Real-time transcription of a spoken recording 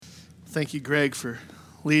Thank you, Greg, for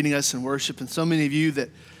leading us in worship, and so many of you that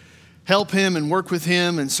help him and work with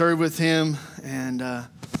him and serve with him and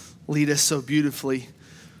lead us so beautifully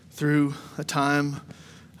through a time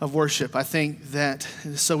of worship. I think that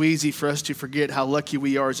it's so easy for us to forget how lucky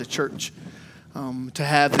we are as a church to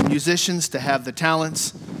have the musicians, to have the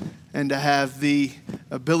talents, and to have the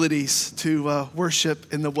abilities to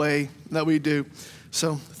worship in the way that we do.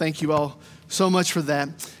 So thank you all so much for that.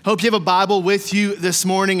 Hope you have a Bible with you this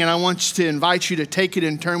morning, and I want to invite you to take it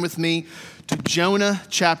and turn with me to Jonah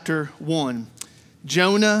chapter 1.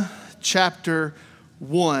 Jonah chapter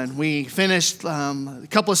 1. We finished a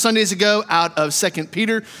couple of Sundays ago out of 2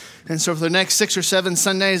 Peter, and so for the next 6 or 7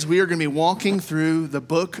 Sundays, we are going to be walking through the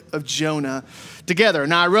book of Jonah together.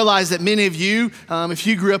 Now, I realize that many of you, if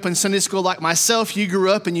you grew up in Sunday school like myself, you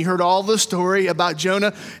grew up and you heard all the story about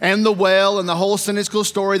Jonah and the whale and the whole Sunday school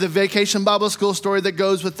story, the vacation Bible school story that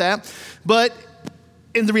goes with that. But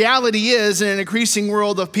and the reality is, in an increasing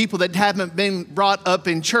world of people that haven't been brought up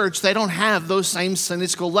in church, they don't have those same Sunday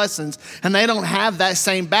school lessons, and they don't have that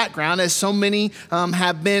same background as so many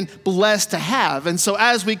have been blessed to have. And so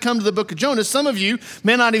as we come to the book of Jonah, some of you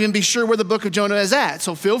may not even be sure where the book of Jonah is at.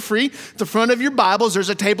 So feel free, at the front of your Bibles, there's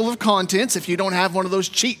a table of contents. If you don't have one of those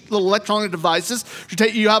cheap little electronic devices,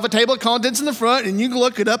 you have a table of contents in the front, and you can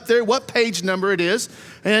look it up there, what page number it is,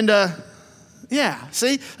 and yeah,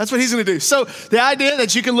 see, that's what he's going to do. So the idea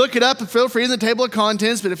that you can look it up and feel free in the table of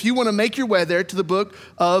contents, but if you want to make your way there to the book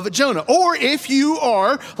of Jonah, or if you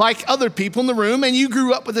are like other people in the room and you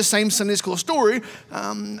grew up with the same Sunday school story,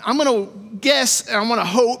 I'm going to guess, and I'm going to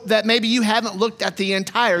hope that maybe you haven't looked at the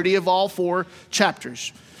entirety of all 4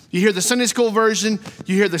 chapters. You hear the Sunday school version,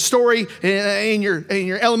 you hear the story in your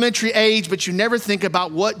elementary age, but you never think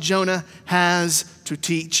about what Jonah has to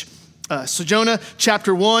teach. So Jonah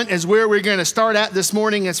chapter 1 is where we're going to start at this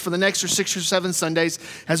morning. It's for the next 6 or 7 Sundays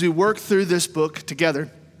as we work through this book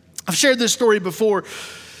together. I've shared this story before,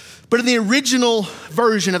 but in the original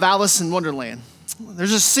version of Alice in Wonderland,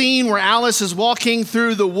 there's a scene where Alice is walking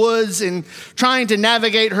through the woods and trying to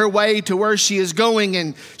navigate her way to where she is going,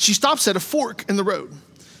 and she stops at a fork in the road.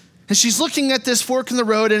 And she's looking at this fork in the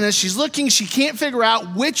road, and as she's looking, she can't figure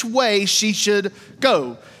out which way she should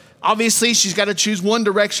go. Obviously, she's got to choose one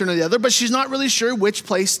direction or the other, but she's not really sure which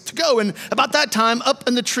place to go. And about that time, up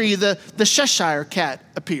in the tree, the Cheshire cat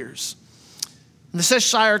appears. And the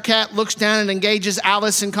Cheshire cat looks down and engages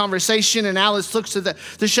Alice in conversation, and Alice looks at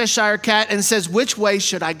the Cheshire cat and says, "Which way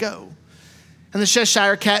should I go?" And the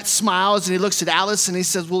Cheshire cat smiles, and he looks at Alice, and he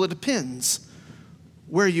says, "Well, it depends.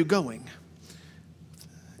 Where are you going?"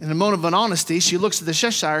 In a moment of honesty, she looks at the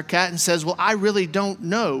Cheshire cat and says, "Well, I really don't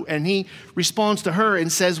know." And he responds to her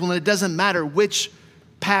and says, "Well, it doesn't matter which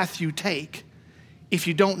path you take if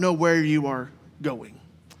you don't know where you are going."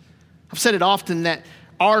 I've said it often that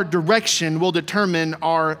our direction will determine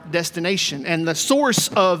our destination, and the source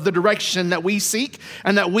of the direction that we seek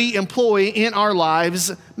and that we employ in our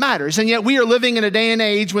lives matters. And yet we are living in a day and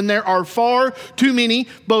age when there are far too many,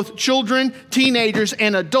 both children, teenagers,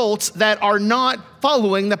 and adults that are not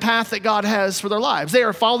following the path that God has for their lives. They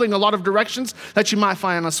are following a lot of directions that you might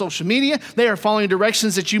find on social media. They are following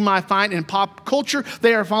directions that you might find in pop culture.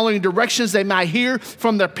 They are following directions they might hear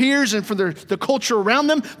from their peers and from the culture around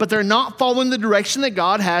them, but they're not following the direction that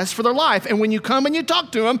God has for their life. And when you come and you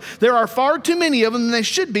talk to them, there are far too many of them than they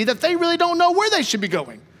should be, that they really don't know where they should be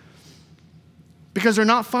going because they're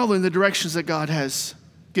not following the directions that God has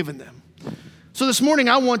given them. So this morning,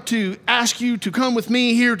 I want to ask you to come with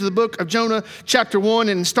me here to the book of Jonah, chapter 1,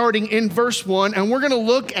 and starting in verse 1, and we're going to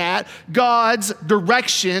look at God's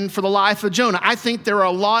direction for the life of Jonah. I think there are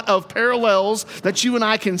a lot of parallels that you and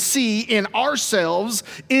I can see in ourselves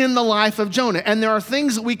in the life of Jonah, and there are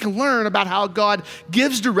things that we can learn about how God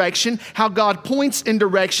gives direction, how God points in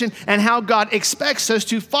direction, and how God expects us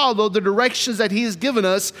to follow the directions that He has given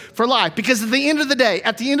us for life. Because at the end of the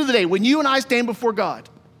day, when you and I stand before God,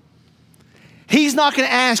 He's not going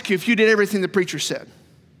to ask you if you did everything the preacher said.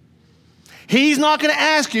 He's not going to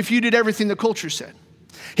ask you if you did everything the culture said.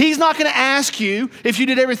 He's not going to ask you if you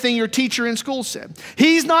did everything your teacher in school said.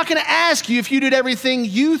 He's not going to ask you if you did everything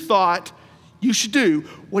you thought you should do.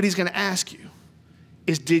 What He's going to ask you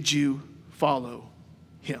is, did you follow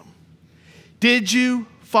Him? Did you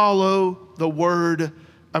follow the Word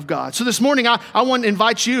of God. So this morning, I want to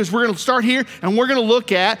invite you as we're going to start here and we're going to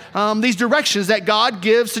look at these directions that God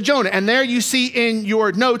gives to Jonah. And there you see in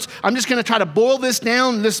your notes, I'm just going to try to boil this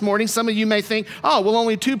down this morning. Some of you may think, oh, well,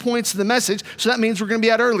 only 2 points of the message, so that means we're going to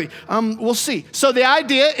be out early. We'll see. So the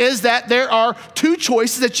idea is that there are 2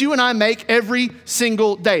 choices that you and I make every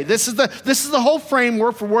single day. This is the whole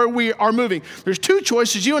framework for where we are moving. There's 2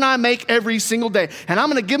 choices you and I make every single day. And I'm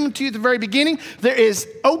going to give them to you at the very beginning. There is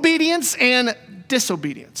obedience and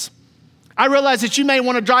disobedience. I realize that you may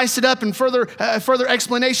want to dice it up and further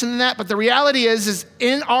explanation than that, but the reality is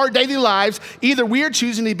in our daily lives, either we are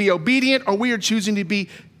choosing to be obedient or we are choosing to be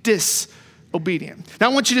disobedient. Now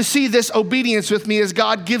I want you to see this obedience with me as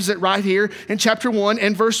God gives it right here in chapter 1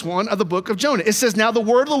 and verse 1 of the book of Jonah. It says, "Now the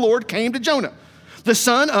word of the Lord came to Jonah, the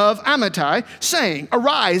son of Amittai, saying,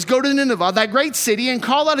 Arise, go to Nineveh, that great city, and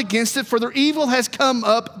call out against it, for their evil has come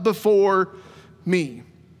up before me."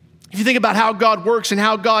 If you think about how God works and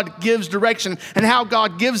how God gives direction and how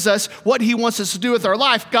God gives us what he wants us to do with our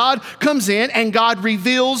life, God comes in and God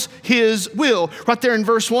reveals his will. Right there in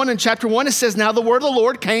verse 1 in chapter 1, it says, "Now the word of the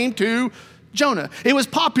Lord came to Jonah." It was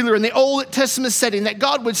popular in the Old Testament setting that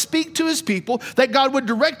God would speak to his people, that God would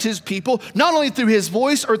direct his people, not only through his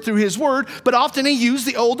voice or through his word, but often he used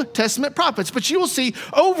the Old Testament prophets. But you will see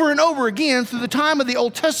over and over again through the time of the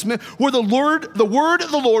Old Testament where the word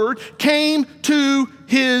of the Lord came to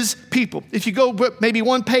his people. If you go maybe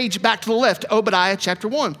one page back to the left, Obadiah chapter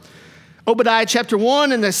 1. Obadiah chapter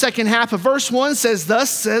 1 in the second half of verse 1 says,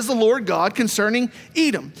 "Thus says the Lord God concerning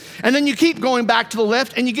Edom." And then you keep going back to the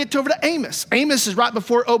left and you get over to Amos. Amos is right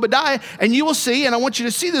before Obadiah, and you will see, and I want you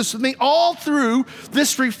to see this with me, all through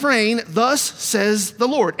this refrain, "Thus says the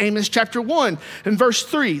Lord." Amos chapter 1 and verse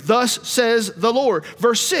 3, "Thus says the Lord."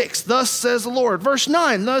 Verse 6, "Thus says the Lord." Verse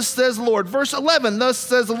 9, "Thus says the Lord." Verse 11, "Thus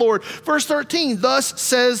says the Lord." Verse 13, "Thus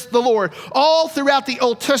says the Lord." All throughout the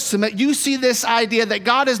Old Testament, you see this idea that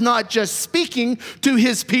God is not just speaking to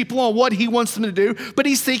his people on what he wants them to do, but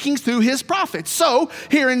he's speaking through his prophets. So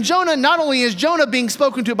here in Jonah, not only is Jonah being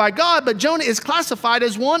spoken to by God, but Jonah is classified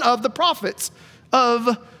as one of the prophets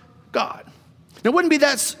of God. Now, wouldn't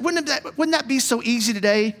that be so easy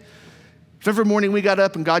today if every morning we got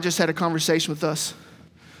up and God just had a conversation with us?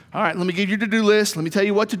 All right, let me give you your to-do list. Let me tell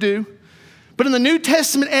you what to do. But in the New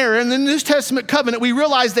Testament era, in the New Testament covenant, we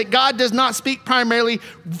realize that God does not speak primarily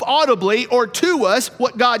audibly or to us.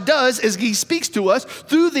 What God does is he speaks to us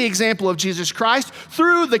through the example of Jesus Christ,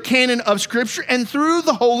 through the canon of Scripture, and through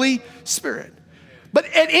the Holy Spirit. But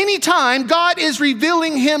at any time, God is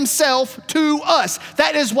revealing himself to us.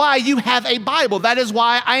 That is why you have a Bible. That is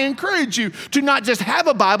why I encourage you to not just have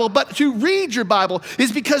a Bible, but to read your Bible,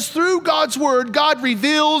 is because through God's word, God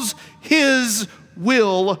reveals his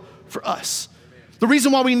will for us. The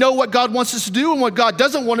reason why we know what God wants us to do and what God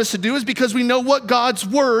doesn't want us to do is because we know what God's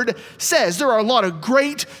word says. There are a lot of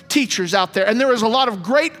great teachers out there, and there is a lot of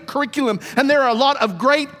great curriculum, and there are a lot of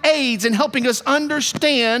great aids in helping us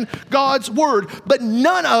understand God's word. But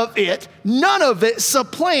none of it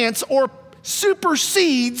supplants or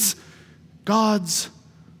supersedes God's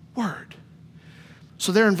word.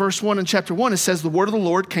 So there in verse 1 in chapter 1, it says the word of the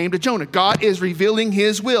Lord came to Jonah. God is revealing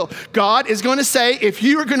his will. God is going to say, if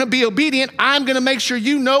you are going to be obedient, I'm going to make sure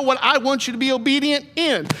you know what I want you to be obedient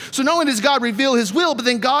in. So not only does God reveal his will, but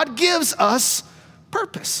then God gives us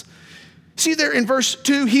purpose. See there in verse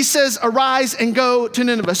 2, he says, arise and go to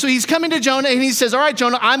Nineveh. So he's coming to Jonah and he says, all right,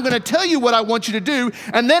 Jonah, I'm going to tell you what I want you to do.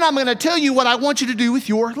 And then I'm going to tell you what I want you to do with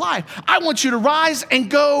your life. I want you to rise and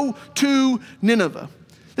go to Nineveh.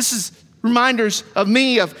 This is reminders of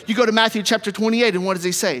me of, you go to Matthew chapter 28, and what does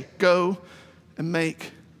he say? Go and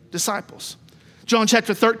make disciples. John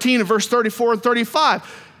chapter 13 and verse 34 and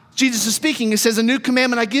 35, Jesus is speaking. He says, a new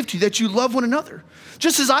commandment I give to you, that you love one another.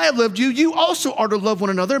 Just as I have loved you, you also are to love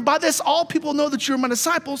one another. And by this, all people know that you are my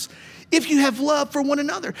disciples, if you have love for one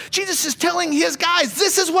another. Jesus is telling his guys,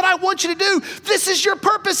 this is what I want you to do. This is your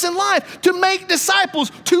purpose in life, to make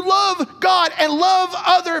disciples, to love God and love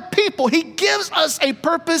other people. He gives us a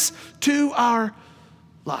purpose to our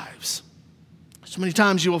lives. So many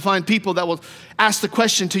times you will find people that will ask the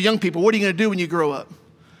question to young people, what are you going to do when you grow up?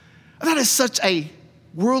 And that is such a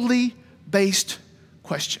worldly based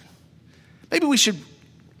question. Maybe we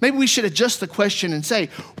should adjust the question and say,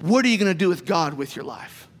 what are you going to do with God with your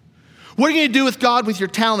life? What are you going to do with God with your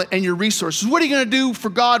talent and your resources? What are you going to do for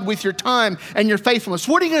God with your time and your faithfulness?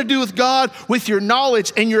 What are you going to do with God with your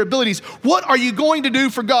knowledge and your abilities? What are you going to do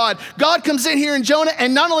for God? God comes in here in Jonah,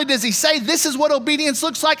 and not only does he say, this is what obedience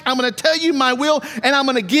looks like, I'm going to tell you my will, and I'm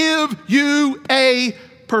going to give you a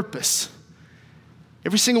purpose.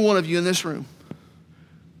 Every single one of you in this room,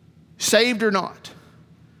 saved or not,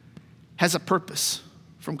 has a purpose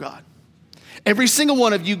from God. Every single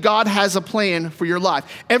one of you, God has a plan for your life.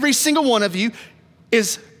 Every single one of you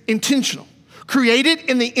is intentional, created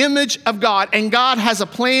in the image of God, and God has a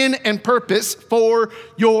plan and purpose for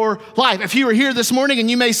your life. If you are here this morning and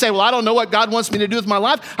you may say, well, I don't know what God wants me to do with my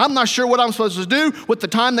life. I'm not sure what I'm supposed to do with the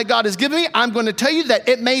time that God has given me. I'm going to tell you that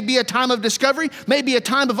it may be a time of discovery, maybe a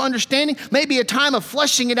time of understanding, maybe a time of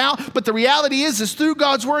fleshing it out. But the reality is through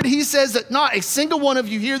God's word, he says that not a single one of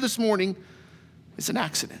you here this morning is an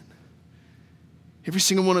accident. Every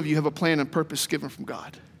single one of you have a plan and purpose given from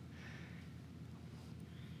God.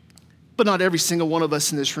 But not every single one of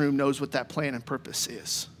us in this room knows what that plan and purpose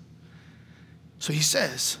is. So he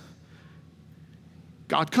says,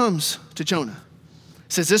 God comes to Jonah,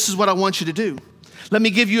 says, this is what I want you to do. Let me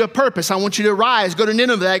give you a purpose. I want you to rise, go to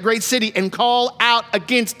Nineveh, that great city, and call out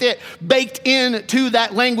against it. Baked into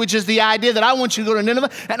that language is the idea that I want you to go to Nineveh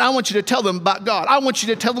and I want you to tell them about God. I want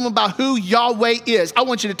you to tell them about who Yahweh is. I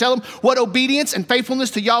want you to tell them what obedience and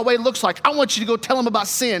faithfulness to Yahweh looks like. I want you to go tell them about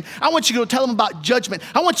sin. I want you to go tell them about judgment.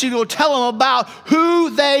 I want you to go tell them about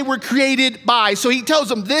who they were created by. So he tells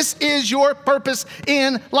them, this is your purpose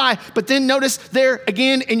in life. But then notice there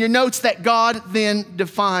again in your notes that God then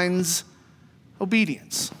defines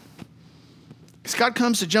obedience. Because God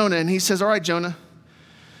comes to Jonah and he says, all right, Jonah,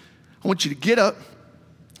 I want you to get up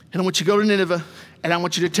and I want you to go to Nineveh and I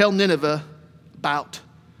want you to tell Nineveh about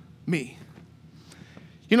me.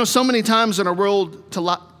 You know, so many times in our world,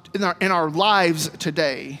 in our lives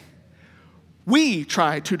today, we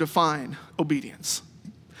try to define obedience.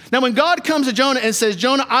 Now, when God comes to Jonah and says,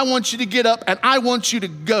 Jonah, I want you to get up and I want you to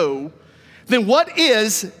go, then what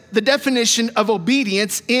is the definition of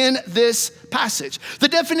obedience in this passage? The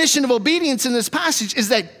definition of obedience in this passage is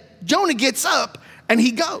that Jonah gets up and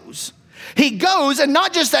he goes. He goes, and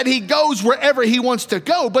not just that he goes wherever he wants to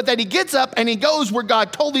go, but that he gets up and he goes where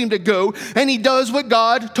God told him to go, and he does what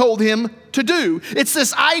God told him to do. It's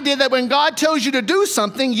this idea that when God tells you to do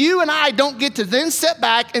something, you and I don't get to then step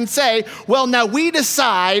back and say, well, now we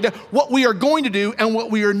decide what we are going to do and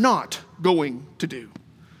what we are not going to do.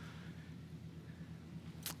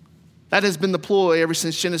 That has been the ploy ever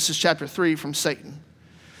since Genesis chapter 3 from Satan,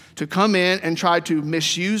 to come in and try to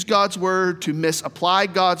misuse God's word, to misapply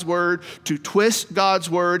God's word, to twist God's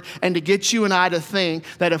word, and to get you and I to think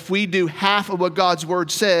that if we do half of what God's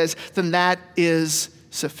word says, then that is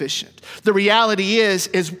sufficient. The reality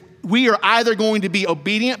is we are either going to be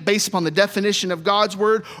obedient based upon the definition of God's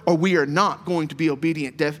word, or we are not going to be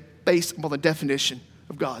obedient based upon the definition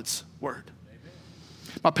of God's word.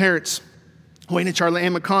 Amen. My parents, Wayne and Charlie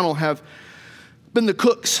Ann McConnell, have been the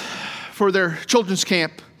cooks for their children's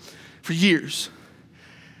camp for years.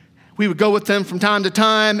 We would go with them from time to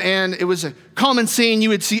time, and it was a common scene you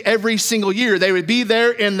would see every single year. They would be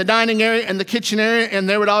there in the dining area and the kitchen area, and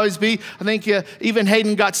there would always be, I think even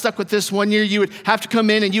Hayden got stuck with this one year, you would have to come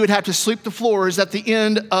in and you would have to sweep the floors at the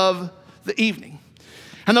end of the evening.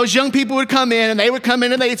 And those young people would come in, and they would come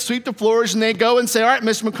in and they'd sweep the floors, and they'd go and say, all right,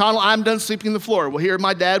 Mr. McConnell, I'm done sweeping the floor. Well, here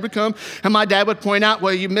my dad would come, and my dad would point out,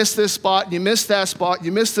 well, you missed this spot, you missed that spot,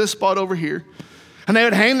 you missed this spot over here. And they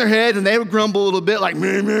would hang their head and they would grumble a little bit like,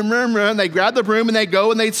 meh, meh, meh, meh. And they'd grab the broom and they'd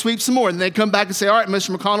go and they'd sweep some more. And they'd come back and say, all right,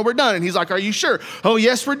 Mr. McConnell, we're done. And he's like, are you sure? Oh,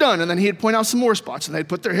 yes, we're done. And then he'd point out some more spots. And they'd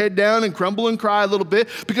put their head down and crumble and cry a little bit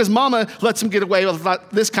because mama lets them get away with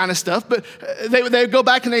this kind of stuff. But they would go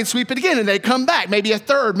back and they'd sweep it again. And they'd come back, maybe a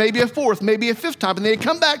third, maybe a fourth, maybe a fifth time. And they'd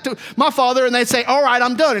come back to my father and they'd say, all right,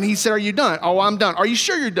 I'm done. And he said, are you done? Oh, I'm done. Are you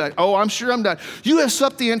sure you're done? Oh, I'm sure I'm done. You have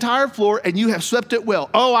swept the entire floor and you have swept it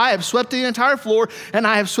well. Oh, I have swept the entire floor and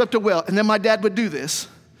I have swept it well. And then my dad would do this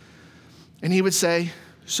and he would say,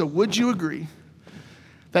 so would you agree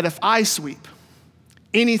that if I sweep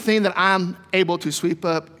anything that I'm able to sweep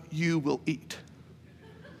up, you will eat?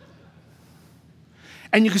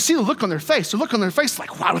 And you can see the look on their face. The look on their face is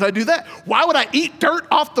like, why would I do that? Why would I eat dirt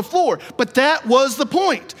off the floor? But that was the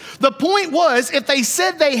point. The point was, if they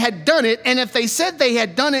said they had done it, and if they said they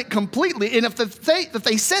had done it completely, and if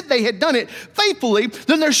they said they had done it faithfully,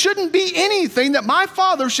 then there shouldn't be anything that my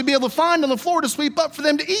father should be able to find on the floor to sweep up for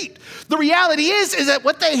them to eat. The reality is that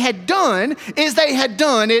what they had done is they had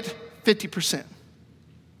done it 50%,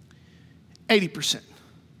 80%,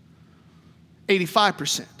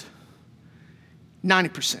 85%.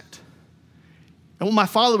 90%. And what my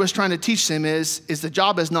father was trying to teach them is the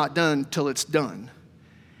job is not done till it's done.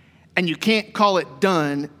 And you can't call it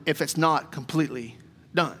done if it's not completely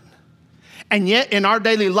done. And yet in our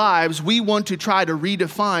daily lives, we want to try to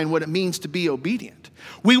redefine what it means to be obedient.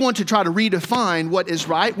 We want to try to redefine what is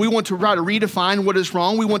right. We want to try to redefine what is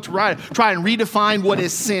wrong. We want to try and redefine what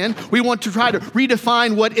is sin. We want to try to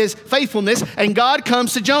redefine what is faithfulness. And God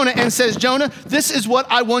comes to Jonah and says, Jonah, this is what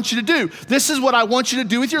I want you to do. This is what I want you to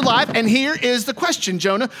do with your life. And here is the question,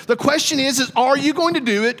 Jonah. The question is are you going to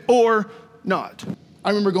do it or not? I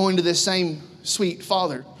remember going to this same sweet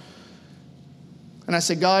father. And I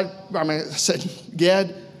said,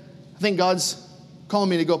 Gad, I think God's calling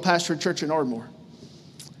me to go pastor a church in Ardmore.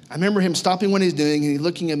 I remember him stopping what he's doing and he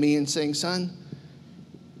looking at me and saying, son,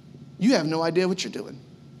 you have no idea what you're doing.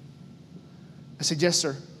 I said, yes,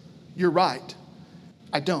 sir, you're right.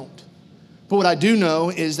 I don't. But what I do know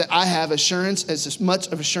is that I have assurance, as much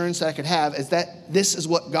of assurance that I could have, is that this is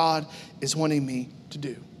what God is wanting me to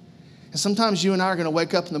do. And sometimes you and I are going to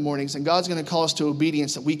wake up in the mornings and God's going to call us to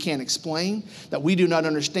obedience that we can't explain, that we do not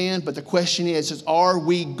understand. But the question is are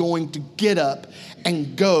we going to get up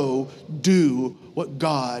and go do what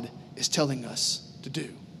God is telling us to do?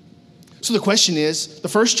 So the question is, the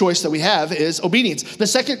first choice that we have is obedience. The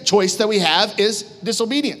second choice that we have is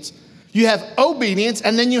disobedience. You have obedience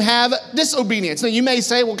and then you have disobedience. Now you may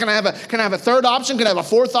say, well, can I have a third option? Can I have a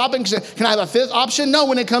fourth option? Can I have a fifth option? No,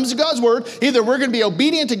 when it comes to God's word, either we're going to be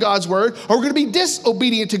obedient to God's word or we're going to be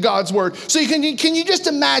disobedient to God's word. So can you just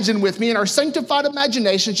imagine with me in our sanctified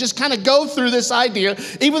imaginations, just kind of go through this idea,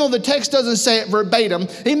 even though the text doesn't say it verbatim.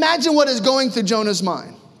 Imagine what is going through Jonah's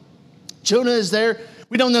mind. Jonah is there.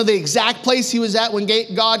 We don't know the exact place he was at when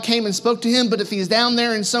God came and spoke to him, but if he's down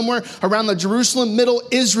there in somewhere around the Jerusalem, Middle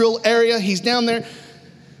Israel area, he's down there.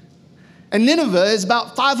 And Nineveh is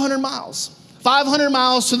about 500 miles. 500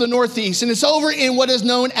 miles to the northeast, and it's over in what is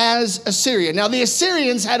known as Assyria. Now, the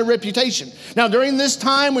Assyrians had a reputation. Now, during this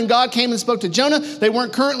time when God came and spoke to Jonah, they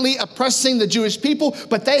weren't currently oppressing the Jewish people,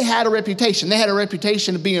 but they had a reputation. They had a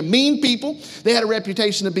reputation of being mean people. They had a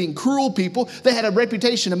reputation of being cruel people. They had a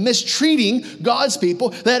reputation of mistreating God's people.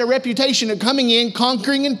 They had a reputation of coming in,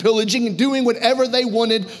 conquering and pillaging and doing whatever they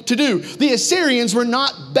wanted to do. The Assyrians were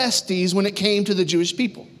not besties when it came to the Jewish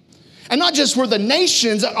people. And not just were the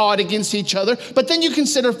nations at odds against each other, but then you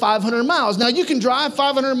consider 500 miles. Now, you can drive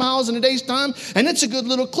 500 miles in a day's time, and it's a good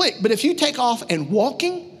little click. But if you take off and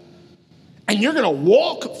walking, and you're going to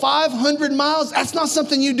walk 500 miles, that's not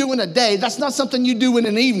something you do in a day. That's not something you do in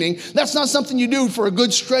an evening. That's not something you do for a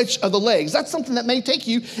good stretch of the legs. That's something that may take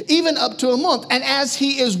you even up to a month. And as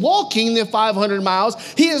he is walking the 500 miles,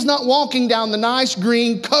 he is not walking down the nice,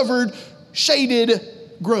 green, covered, shaded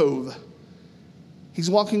grove. He's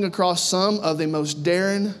walking across some of the most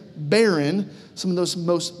barren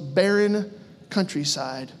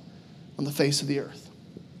countryside on the face of the earth.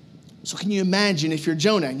 So can you imagine if you're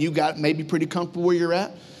Jonah and you got maybe pretty comfortable where you're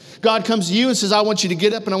at? God comes to you and says, I want you to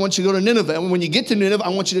get up and I want you to go to Nineveh. And when you get to Nineveh, I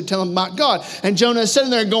want you to tell them about God. And Jonah is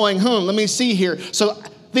sitting there going, let me see here. So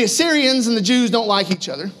the Assyrians and the Jews don't like each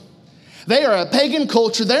other. They are a pagan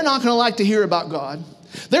culture. They're not going to like to hear about God.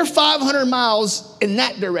 They're 500 miles in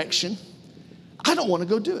that direction. I don't want to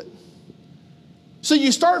go do it. So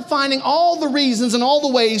you start finding all the reasons and all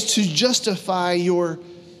the ways to justify your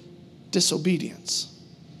disobedience.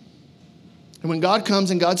 And when God comes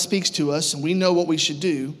and God speaks to us and we know what we should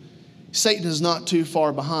do, Satan is not too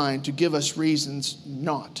far behind to give us reasons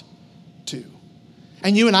not to.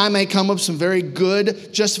 And you and I may come up with some very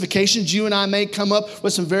good justifications. You and I may come up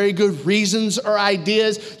with some very good reasons or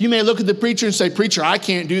ideas. You may look at the preacher and say, preacher, I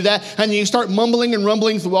can't do that. And you start mumbling and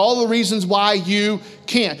rumbling through all the reasons why you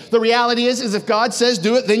can't. The reality is if God says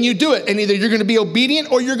do it, then you do it. And either you're going to be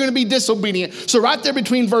obedient or you're going to be disobedient. So right there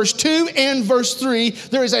between verse 2 and verse 3,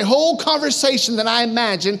 there is a whole conversation that I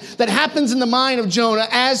imagine that happens in the mind of Jonah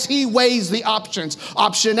as he weighs the options.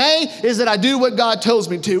 Option A is that I do what God tells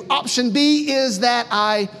me to. Option B is that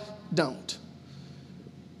I don't.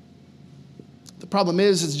 The problem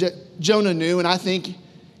is Jonah knew, and I think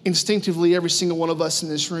instinctively every single one of us in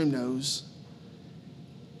this room knows,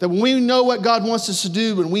 that when we know what God wants us to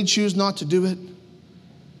do and we choose not to do it,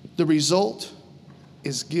 the result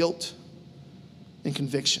is guilt and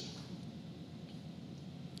conviction.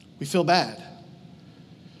 We feel bad.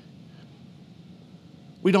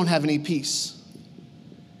 We don't have any peace.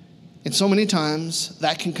 And so many times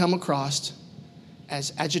that can come across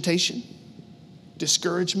as agitation,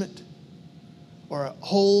 discouragement, or a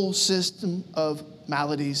whole system of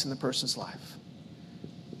maladies in the person's life.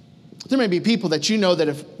 There may be people that you know that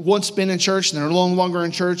have once been in church and they're no longer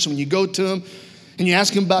in church. And when you go to them and you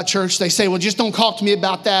ask them about church, they say, well, just don't talk to me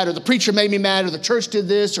about that. Or the preacher made me mad, or the church did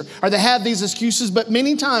this, or they have these excuses. But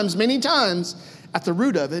many times, at the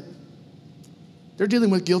root of it, they're dealing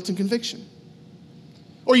with guilt and conviction.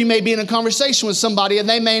 Or you may be in a conversation with somebody and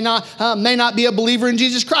they may not be a believer in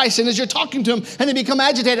Jesus Christ. And as you're talking to them and they become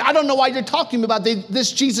agitated, I don't know why you're talking about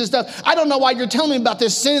this Jesus stuff. I don't know why you're telling me about their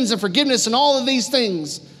sins and forgiveness and all of these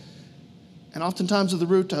things. And oftentimes at the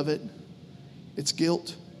root of it, it's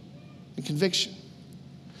guilt and conviction.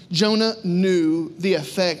 Jonah knew the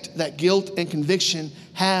effect that guilt and conviction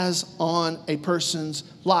has on a person's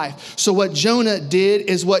life. So what Jonah did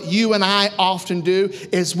is what you and I often do,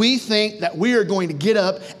 is we think that we are going to get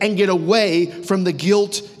up and get away from the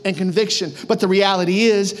guilt and conviction. But the reality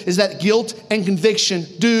is that guilt and conviction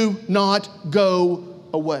do not go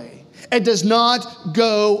away. It does not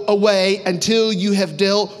go away until you have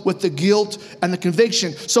dealt with the guilt and the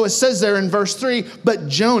conviction. So it says there in verse 3, but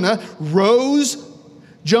Jonah rose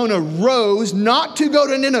not to go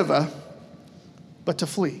to Nineveh, but to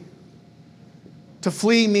flee. To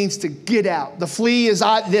flee means to get out. The flee is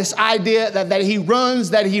this idea that he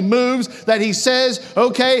runs, that he moves, that he says,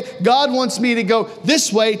 okay, God wants me to go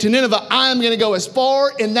this way to Nineveh. I'm going to go as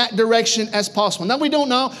far in that direction as possible. Now we don't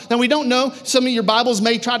know. Some of your Bibles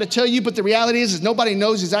may try to tell you, but the reality is nobody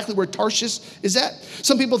knows exactly where Tarshish is at.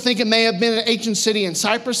 Some people think it may have been an ancient city in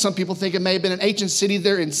Cyprus. Some people think it may have been an ancient city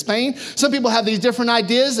there in Spain. Some people have these different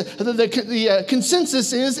ideas. The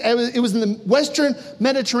consensus is it was in the Western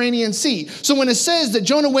Mediterranean Sea. So when it says that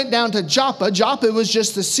Jonah went down to Joppa. Joppa was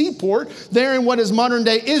just the seaport there in what is modern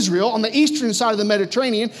day Israel on the eastern side of the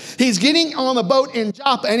Mediterranean. He's getting on the boat in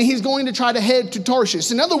Joppa and he's going to try to head to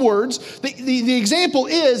Tarshish. In other words, the example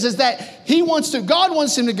is that God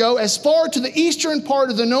wants him to go as far to the eastern part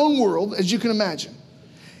of the known world as you can imagine.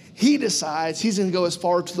 He decides he's going to go as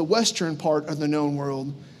far to the western part of the known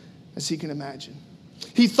world as he can imagine.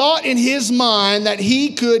 He thought in his mind that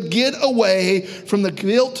he could get away from the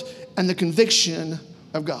guilt and the conviction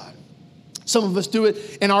of God. Some of us do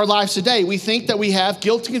it in our lives today. We think that we have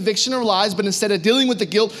guilt and conviction in our lives, but instead of dealing with the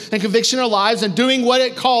guilt and conviction in our lives and doing what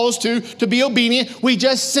it calls to be obedient, we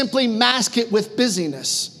just simply mask it with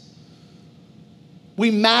busyness. We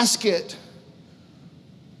mask it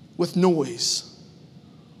with noise.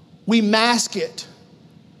 We mask it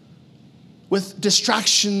with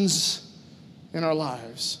distractions in our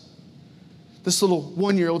lives. This little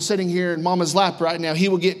 1-year-old sitting here in mama's lap right now, he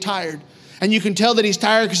will get tired. And you can tell that he's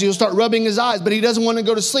tired because he'll start rubbing his eyes, but he doesn't want to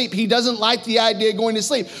go to sleep. He doesn't like the idea of going to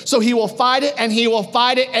sleep. So he will fight it and he will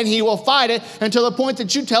fight it and he will fight it until the point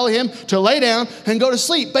that you tell him to lay down and go to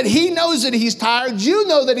sleep. But he knows that he's tired. You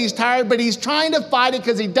know that he's tired, but he's trying to fight it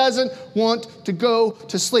because he doesn't want to go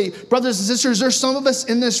to sleep. Brothers and sisters, there's some of us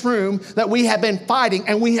in this room that we have been fighting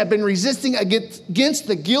and we have been resisting against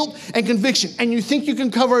the guilt and conviction. And you think you can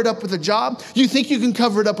cover it up with a job. You think you can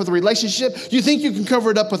cover it up with a relationship. You think you can cover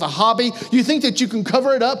it up with a hobby. You think that you can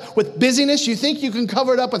cover it up with busyness. You think you can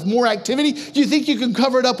cover it up with more activity. You think you can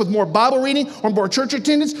cover it up with more Bible reading or more church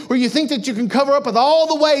attendance. Or you think that you can cover up with all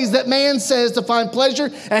the ways that man says to find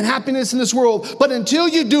pleasure and happiness in this world. But until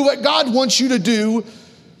you do what God wants you to do,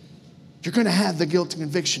 you're going to have the guilt and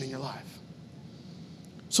conviction in your life.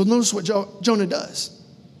 So notice what Jonah does.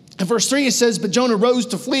 In verse 3 it says, but Jonah rose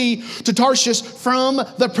to flee to Tarshish from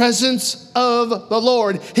the presence of the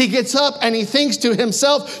Lord. He gets up and he thinks to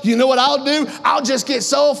himself, you know what I'll do? I'll just get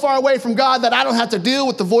so far away from God that I don't have to deal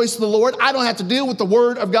with the voice of the Lord. I don't have to deal with the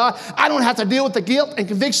word of God. I don't have to deal with the guilt and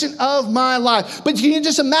conviction of my life. But can you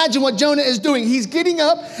just imagine what Jonah is doing? He's getting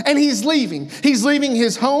up and he's leaving. He's leaving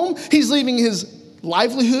his home. He's leaving his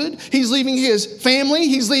livelihood. He's leaving his family.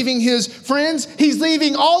 He's leaving his friends. He's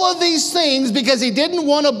leaving all of these things because he didn't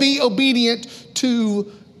want to be obedient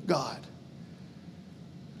to God.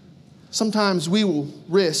 Sometimes we will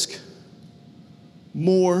risk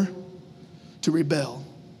more to rebel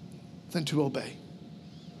than to obey.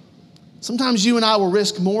 Sometimes you and I will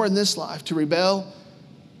risk more in this life to rebel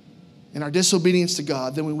in our disobedience to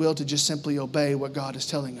God than we will to just simply obey what God is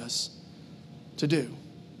telling us to do.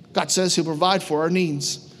 God says he'll provide for our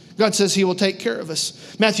needs. God says he will take care of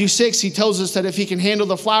us. Matthew 6, he tells us that if he can handle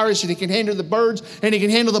the flowers and he can handle the birds and he can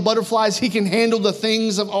handle the butterflies, he can handle the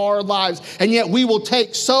things of our lives. And yet we will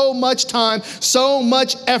take so much time, so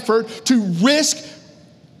much effort to risk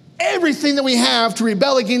everything that we have to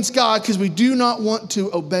rebel against God because we do not want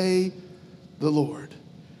to obey the Lord.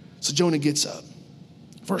 So Jonah gets up.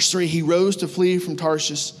 Verse 3, he rose to flee from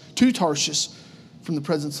Tarshish, to Tarshish from the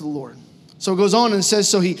presence of the Lord. So it goes on and says,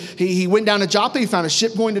 so he went down to Joppa. He found a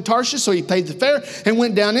ship going to Tarshish. So he paid the fare and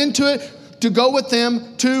went down into it to go with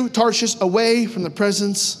them to Tarshish away from the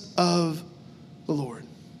presence of the Lord.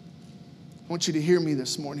 I want you to hear me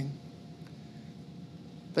this morning.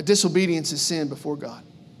 That disobedience is sin before God.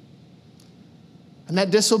 And that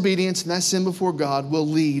disobedience and that sin before God will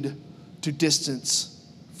lead to distance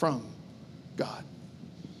from God.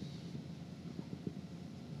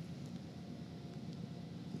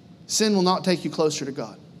 sin will not take you closer to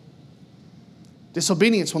God.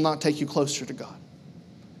 Disobedience will not take you closer to God.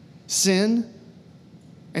 Sin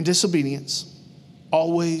and disobedience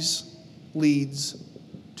always leads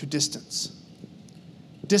to distance.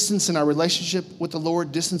 Distance in our relationship with the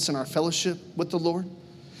Lord, distance in our fellowship with the Lord,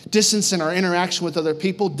 distance in our interaction with other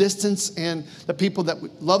people, distance in the people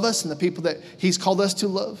that love us and the people that He's called us to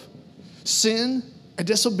love. Sin and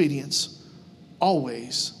disobedience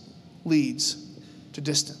always leads to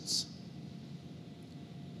distance.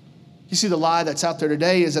 You see, the lie that's out there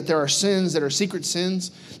today is that there are sins that are secret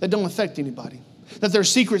sins that don't affect anybody. That there are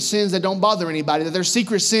secret sins that don't bother anybody. That there are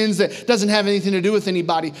secret sins that doesn't have anything to do with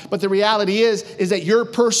anybody. But the reality is that your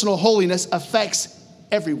personal holiness affects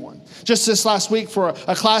everyone. Just this last week for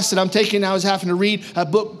a class that I'm taking, I was having to read a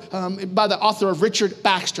book by the author of Richard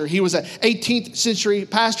Baxter. He was an 18th century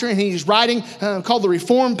pastor, and he's writing, called The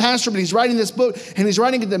Reformed Pastor, but he's writing this book, and he's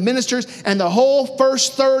writing it to ministers, and the whole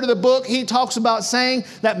first third of the book, he talks about saying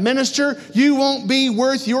that, minister, you won't be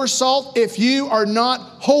worth your salt if you are not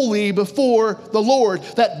holy before the Lord,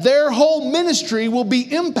 that their whole ministry will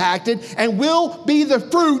be impacted and will be the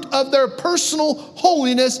fruit of their personal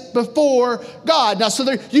holiness before God. Now, so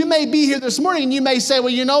you may be here this morning and you may say, well,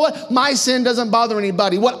 you know what? My sin doesn't bother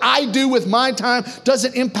anybody. What I do with my time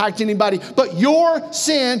doesn't impact anybody. But your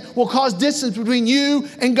sin will cause distance between you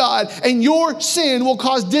and God, and your sin will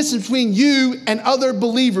cause distance between you and other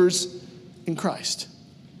believers in Christ.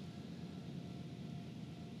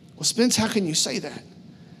 Well, Spence, how can you say that?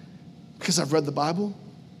 Because I've read the Bible,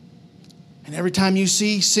 and every time you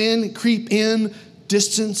see sin creep in,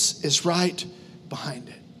 distance is right behind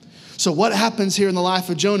it. So what happens here in the life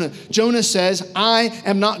of Jonah? Jonah says, I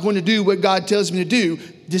am not going to do what God tells me to do.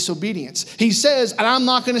 Disobedience. He says, and I'm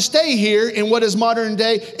not going to stay here in what is modern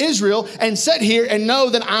day Israel and sit here and know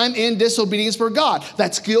that I'm in disobedience for God.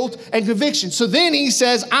 That's guilt and conviction. So then he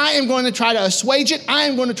says, I am going to try to assuage it. I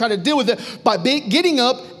am going to try to deal with it by getting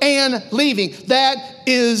up and leaving. That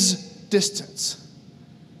is distance.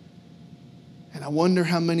 And I wonder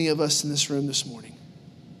how many of us in this room this morning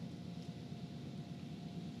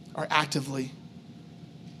are actively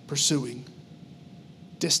pursuing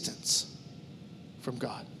distance from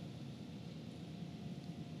God.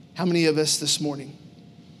 How many of us this morning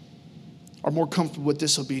are more comfortable with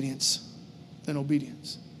disobedience than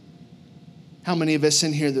obedience? How many of us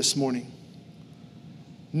in here this morning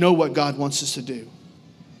know what God wants us to do,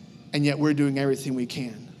 and yet we're doing everything we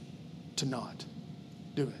can to not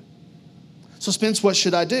do it? So Spence, what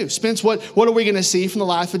should I do? Spence, what are we going to see from the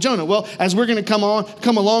life of Jonah? Well, as we're going to come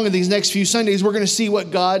along in these next few Sundays, we're going to see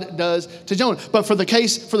what God does to Jonah. But for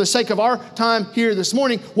the sake of our time here this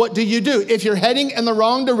morning, what do you do? If you're heading in the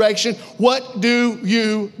wrong direction, what do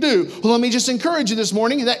you do? Well, let me just encourage you this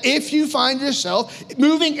morning that if you find yourself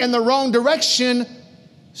moving in the wrong direction,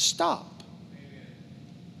 stop.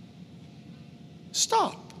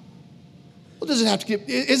 Stop. Well, does it have to get,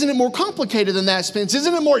 isn't it more complicated than that, Spence?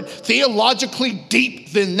 Isn't it more theologically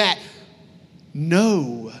deep than that?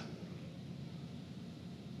 No.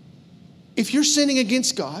 If you're sinning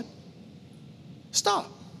against God, stop.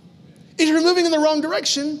 If you're moving in the wrong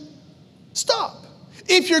direction, stop.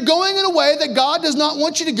 If you're going in a way that God does not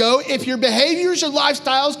want you to go, if your behaviors, your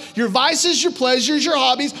lifestyles, your vices, your pleasures, your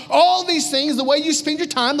hobbies, all these things, the way you spend your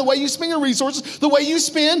time, the way you spend your resources, the way you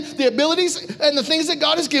spend the abilities and the things that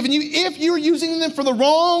God has given you, if you're using them for the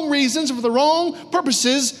wrong reasons, for the wrong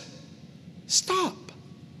purposes, stop.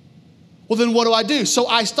 Well, then what do I do? So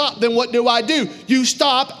I stop. Then what do? You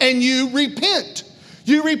stop and you repent.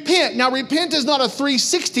 You repent. Now, repent is not a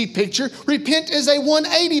 360 picture. Repent is a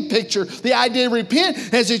 180 picture. The idea of repent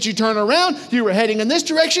is that you turn around, you were heading in this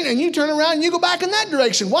direction, and you turn around and you go back in that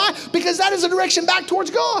direction. Why? Because that is a direction back towards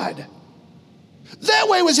God. That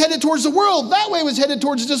way was headed towards the world. That way was headed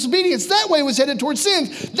towards disobedience. That way was headed towards sin.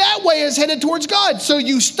 That way is headed towards God. So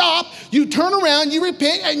you stop, you turn around, you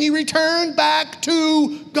repent, and you return back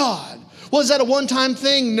to God. Well, is that a one-time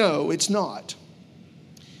thing? No, it's not.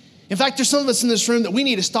 In fact, there's some of us in this room that we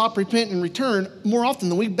need to stop, repent, and return more often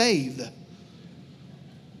than we bathe.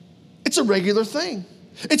 It's a regular thing.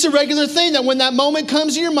 It's a regular thing that when that moment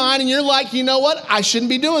comes to your mind and you're like, you know what? I shouldn't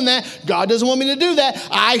be doing that. God doesn't want me to do that.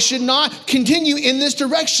 I should not continue in this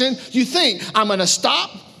direction. You think, I'm going to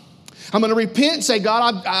stop. I'm going to repent and say,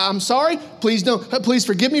 God, I'm sorry. Please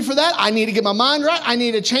forgive me for that. I need to get my mind right. I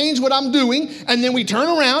need to change what I'm doing. And then we turn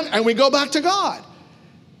around and we go back to God.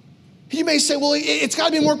 You may say, well, it's got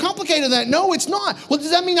to be more complicated than that. No, it's not. Well,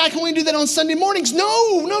 does that mean I can only do that on Sunday mornings?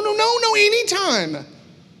 No, anytime.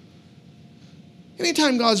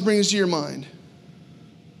 Anytime God brings to your mind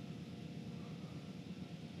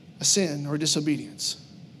a sin or a disobedience,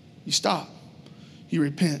 you stop, you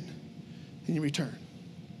repent, and you return.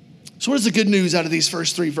 So what is the good news out of these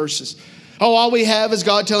first 3 verses? Oh, all we have is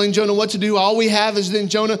God telling Jonah what to do. All we have is then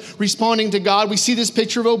Jonah responding to God. We see this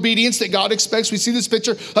picture of obedience that God expects. We see this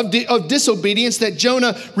picture of disobedience that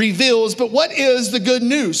Jonah reveals. But what is the good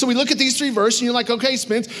news? So we look at these 3 verses and you're like, okay,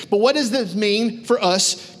 Spence, but what does this mean for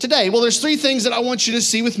us today? Well, there's 3 things that I want you to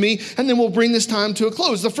see with me, and then we'll bring this time to a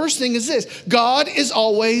close. The first thing is this: God is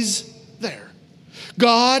always there.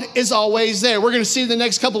 God is always there. We're going to see in the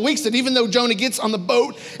next couple of weeks that even though Jonah gets on the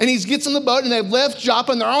boat and they've left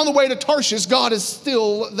Joppa and they're on the way to Tarshish, God is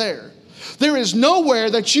still there. There is nowhere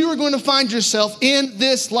that you are going to find yourself in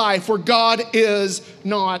this life where God is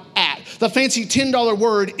not at. The fancy $10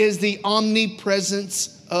 word is the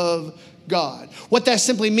omnipresence of God. What that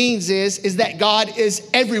simply means is that God is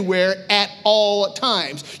everywhere at all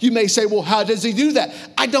times. You may say, well, how does he do that?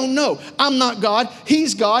 I don't know. I'm not God.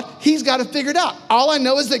 He's God. He's got to figure it out. All I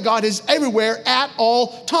know is that God is everywhere at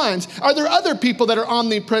all times. Are there other people that are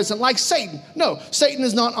omnipresent like Satan? No, Satan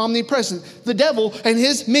is not omnipresent. The devil and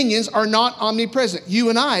his minions are not omnipresent. You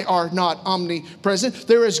and I are not omnipresent.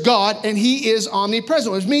 There is God and he is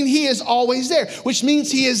omnipresent, which means he is always there, which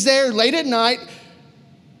means he is there late at night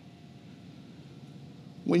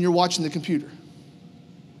when you're watching the computer.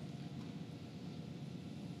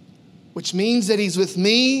 Which means that he's with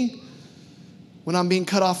me when I'm being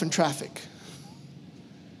cut off in traffic.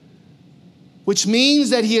 Which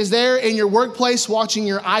means that he is there in your workplace watching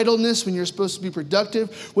your idleness when you're supposed to be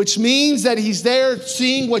productive. Which means that he's there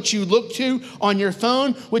seeing what you look to on your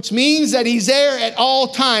phone. Which means that he's there at all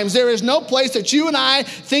times. There is no place that you and I,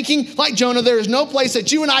 thinking like Jonah, there is no place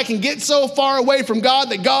that you and I can get so far away from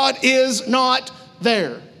God that God is not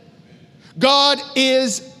there. God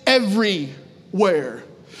is everywhere.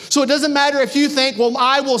 So it doesn't matter if you think, well,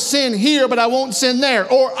 I will sin here, but I won't sin there.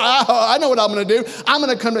 Or I know what I'm going to do. I'm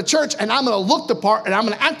going to come to church and I'm going to look the part and I'm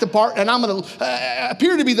going to act the part and I'm going to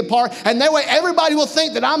appear to be the part. And that way everybody will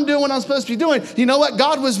think that I'm doing what I'm supposed to be doing. You know what?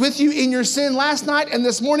 God was with you in your sin last night and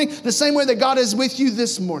this morning the same way that God is with you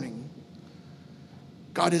this morning.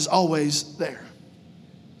 God is always there.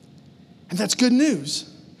 And that's good news.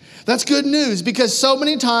 That's good news because so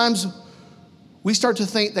many times we start to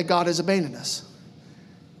think that God has abandoned us.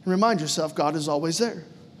 And remind yourself, God is always there.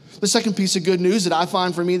 The second piece of good news that I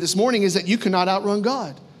find for me this morning is that you cannot outrun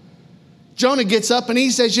God. Jonah gets up and he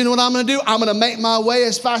says, you know what I'm going to do? I'm going to make my way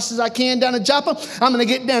as fast as I can down to Joppa. I'm going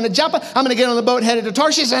to get down to Joppa. I'm going to get on the boat headed to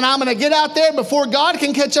Tarshish, and I'm going to get out there before God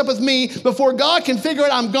can catch up with me, before God can figure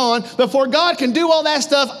out I'm gone, before God can do all that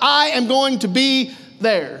stuff. I am going to be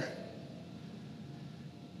there.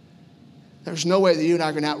 There's no way that you and I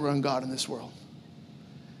are going to outrun God in this world.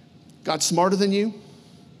 God's smarter than you.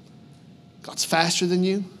 God's faster than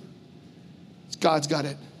you. God's got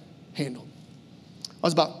it handled. I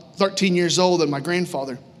was about 13 years old and my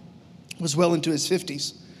grandfather was well into his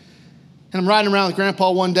 50s. And I'm riding around with Grandpa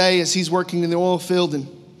one day as he's working in the oil field. And,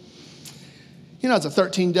 you know, as a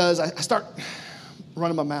 13 does, I start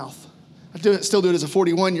running my mouth. Still do it as a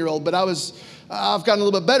 41-year-old, but I've gotten a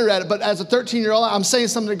little bit better at it. But as a 13-year-old, I'm saying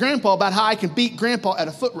something to Grandpa about how I can beat Grandpa at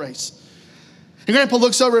a foot race. And Grandpa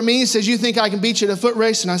looks over at me and says, you think I can beat you at a foot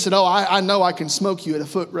race? And I said, I know I can smoke you at a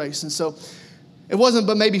foot race. And so it wasn't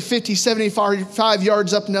but maybe 50, 75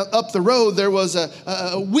 yards up the road, there was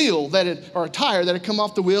a wheel or a tire that had come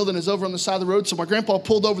off the wheel and is over on the side of the road. So my grandpa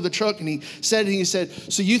pulled over the truck and he said,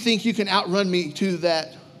 so you think you can outrun me to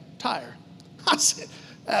that tire? I said,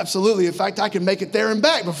 absolutely. In fact, I can make it there and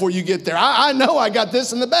back before you get there. I know I got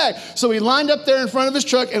this in the bag. So we lined up there in front of his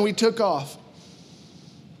truck and we took off.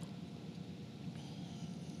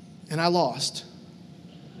 And I lost.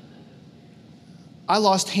 I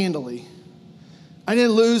lost handily. I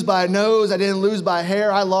didn't lose by a nose. I didn't lose by a hair.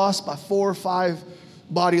 I lost by 4 or 5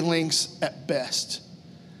 body lengths at best.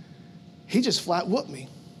 He just flat whooped me.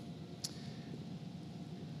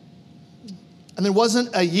 And there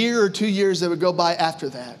wasn't a year or 2 years that would go by after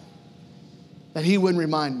that he wouldn't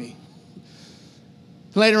remind me.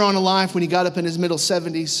 Later on in life, when he got up in his middle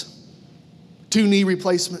 70s, 2 knee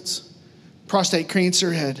replacements, prostate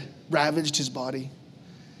cancer had ravaged his body.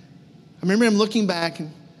 I remember him looking back, and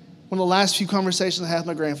one of the last few conversations I had with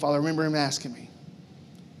my grandfather, I remember him asking me,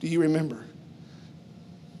 do you remember?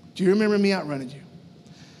 Do you remember me outrunning you?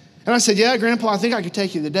 And I said, yeah, Grandpa, I think I could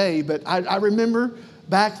take you today, but I remember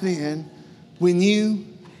back then when you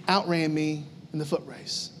outran me in the foot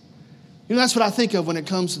race. You know, that's what I think of when it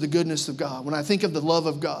comes to the goodness of God, when I think of the love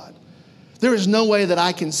of God. There is no way that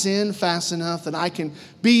I can sin fast enough, that I can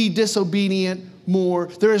be disobedient more.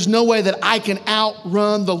 There is no way that I can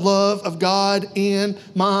outrun the love of God in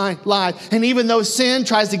my life. And even though sin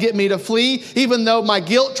tries to get me to flee, even though my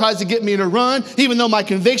guilt tries to get me to run, even though my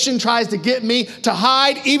conviction tries to get me to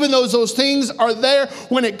hide, even though those things are there,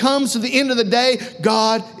 when it comes to the end of the day,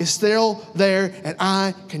 God is still there, and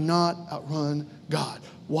I cannot outrun God.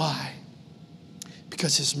 Why?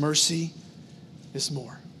 Because His mercy is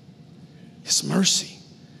more. His mercy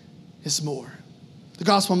is more. The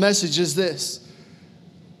gospel message is this: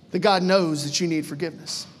 that God knows that you need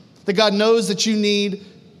forgiveness, that God knows that you need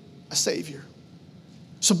a Savior.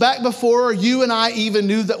 So back before you and I even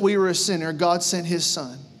knew that we were a sinner, God sent His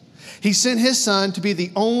Son. He sent His Son to be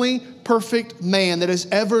the only perfect man that has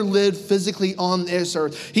ever lived physically on this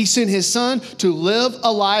earth. He sent His Son to live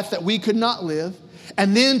a life that we could not live,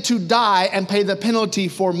 and then to die and pay the penalty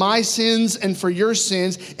for my sins and for your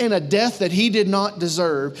sins in a death that He did not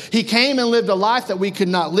deserve. He came and lived a life that we could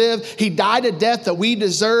not live. He died a death that we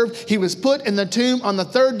deserved. He was put in the tomb. On the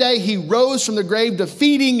third day, He rose from the grave,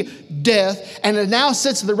 defeating death, and it now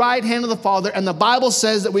sits at the right hand of the Father. And the Bible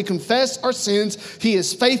says that we confess our sins. He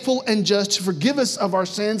is faithful and just to forgive us of our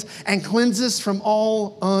sins and cleanse us from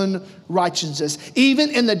all unrighteousness. Even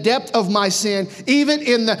in the depth of my sin, even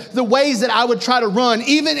in the ways that I would try to run,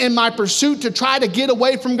 even in my pursuit to try to get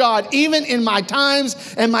away from God, even in my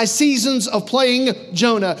times and my seasons of playing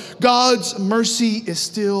Jonah, God's mercy is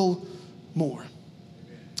still more.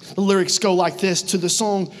 The lyrics go like this to the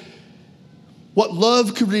song, "What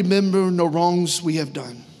love could remember no wrongs we have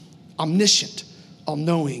done. Omniscient,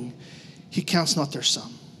 all-knowing, He counts not their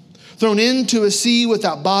sum. Thrown into a sea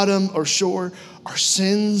without bottom or shore, our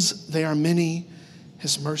sins, they are many,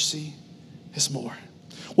 His mercy is more.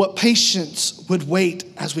 What patience would wait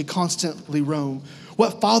as we constantly roam.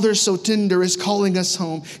 What Father so tender is calling us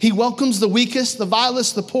home. He welcomes the weakest, the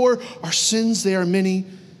vilest, the poor. Our sins, they are many,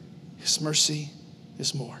 His mercy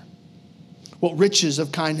is more. What riches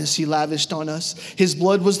of kindness He lavished on us. His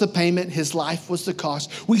blood was the payment. His life was the cost.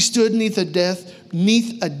 We stood neath a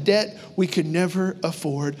debt we could never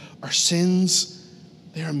afford. Our sins,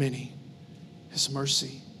 they are many. His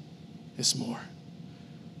mercy is more."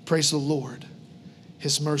 Praise the Lord.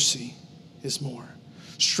 His mercy is more.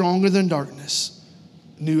 Stronger than darkness,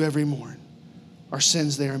 new every morn. Our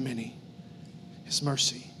sins, they are many. His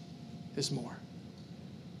mercy is more.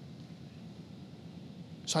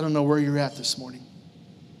 So I don't know where you're at this morning.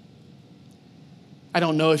 I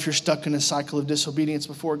don't know if you're stuck in a cycle of disobedience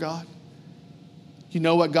before God. You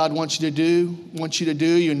know what God wants you to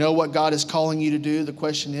do. You know what God is calling you to do. The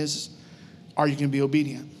question is, are you going to be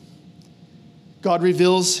obedient? God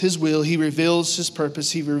reveals His will. He reveals His purpose.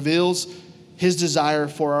 He reveals His desire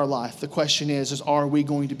for our life. The question is are we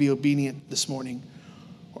going to be obedient this morning?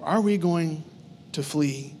 Or are we going to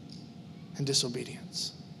flee in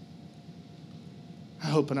disobedience? I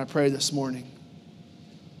hope and I pray this morning,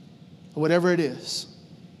 whatever it is,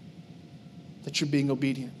 that you're being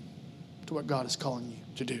obedient to what God is calling you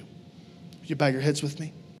to do. Would you bow your heads with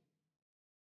me?